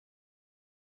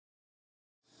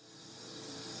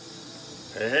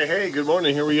Hey, good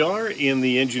morning. Here we are in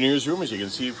the engineer's room, as you can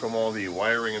see from all the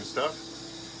wiring and stuff.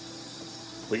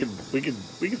 We could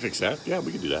fix that. Yeah,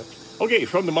 we could do that. Okay,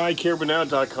 from the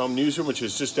mycarebenow.com newsroom, which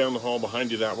is just down the hall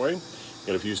behind you that way.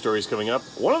 Got a few stories coming up.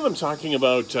 One of them talking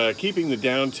about keeping the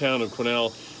downtown of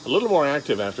Quesnel a little more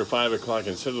active after 5 o'clock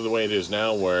instead of the way it is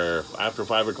now, where after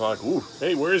 5 o'clock, ooh,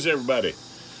 hey, where's everybody?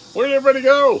 Where'd everybody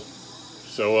go?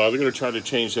 So they're going to try to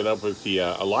change that up with the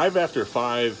Alive After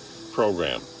 5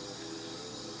 program.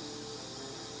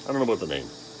 I don't know about the name.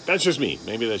 That's just me.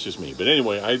 Maybe that's just me. But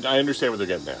anyway, I understand what they're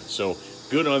getting at. So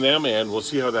good on them, and we'll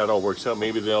see how that all works out.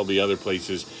 Maybe there'll be other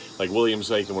places like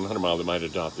Williams Lake and 100 Mile that might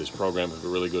adopt this program if it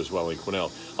really goes well in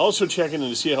Quesnel. Also checking in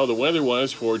to see how the weather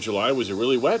was for July. Was it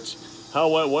really wet? How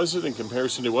wet was it in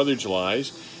comparison to other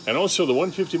Julys? And also the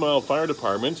 150 Mile Fire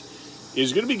Department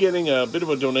is going to be getting a bit of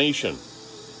a donation.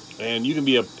 And you can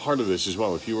be a part of this as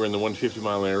well. If you were in the 150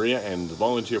 Mile area and the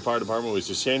volunteer fire department was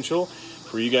essential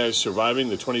for you guys surviving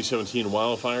the 2017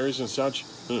 wildfires and such,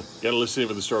 got to listen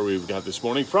to the story we've got this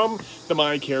morning from the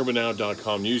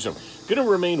mycarebenow.com newsroom. Going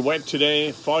to remain wet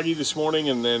today, foggy this morning,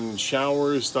 and then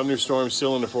showers, thunderstorms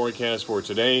still in the forecast for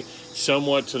today.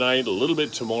 Somewhat tonight, a little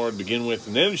bit tomorrow to begin with,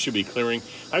 and then it should be clearing.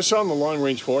 I saw in the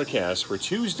long-range forecast for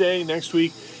Tuesday next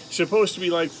week, supposed to be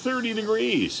like 30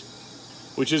 degrees,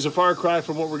 which is a far cry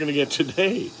from what we're going to get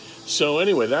today. So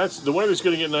anyway, the weather's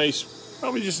going to get nice,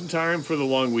 probably just in time for the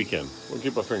long weekend. We'll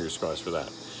keep our fingers crossed for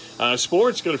that.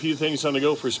 Sports, got a few things on the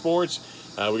go for sports.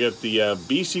 We got the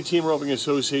BC Team Roping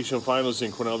Association finals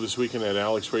in Quesnel this weekend at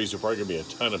Alex Fraser Park. Going to be a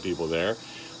ton of people there.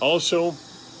 Also,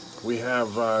 we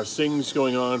have things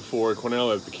going on for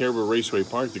Quesnel at the Caribou Raceway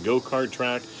Park, the go-kart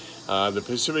track. The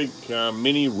Pacific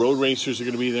Mini Road Racers are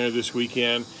going to be there this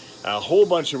weekend. A whole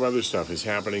bunch of other stuff is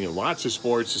happening and lots of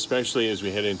sports, especially as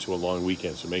we head into a long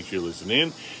weekend. So make sure you listen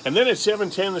in. And then at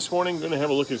 7:10 this morning, we're going to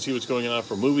have a look and see what's going on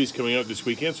for movies coming out this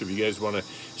weekend. So if you guys want to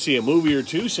see a movie or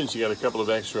two, since you got a couple of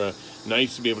extra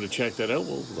nights to be able to check that out,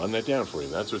 we'll run that down for you.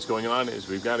 That's what's going on. Is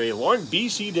we've got a long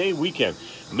BC Day weekend.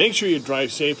 Make sure you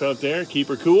drive safe out there. Keep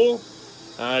her cool.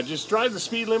 Just drive the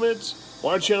speed limits.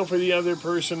 Watch out for the other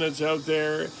person that's out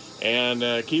there.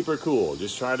 And keep her cool.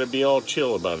 Just try to be all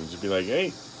chill about it. Just be like,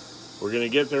 hey, we're going to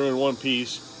get there in one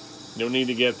piece. No need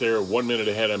to get there 1 minute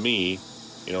ahead of me,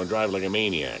 drive like a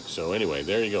maniac. So anyway,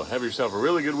 there you go. Have yourself a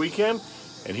really good weekend.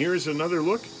 And here's another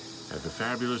look at the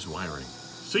fabulous wiring.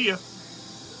 See ya.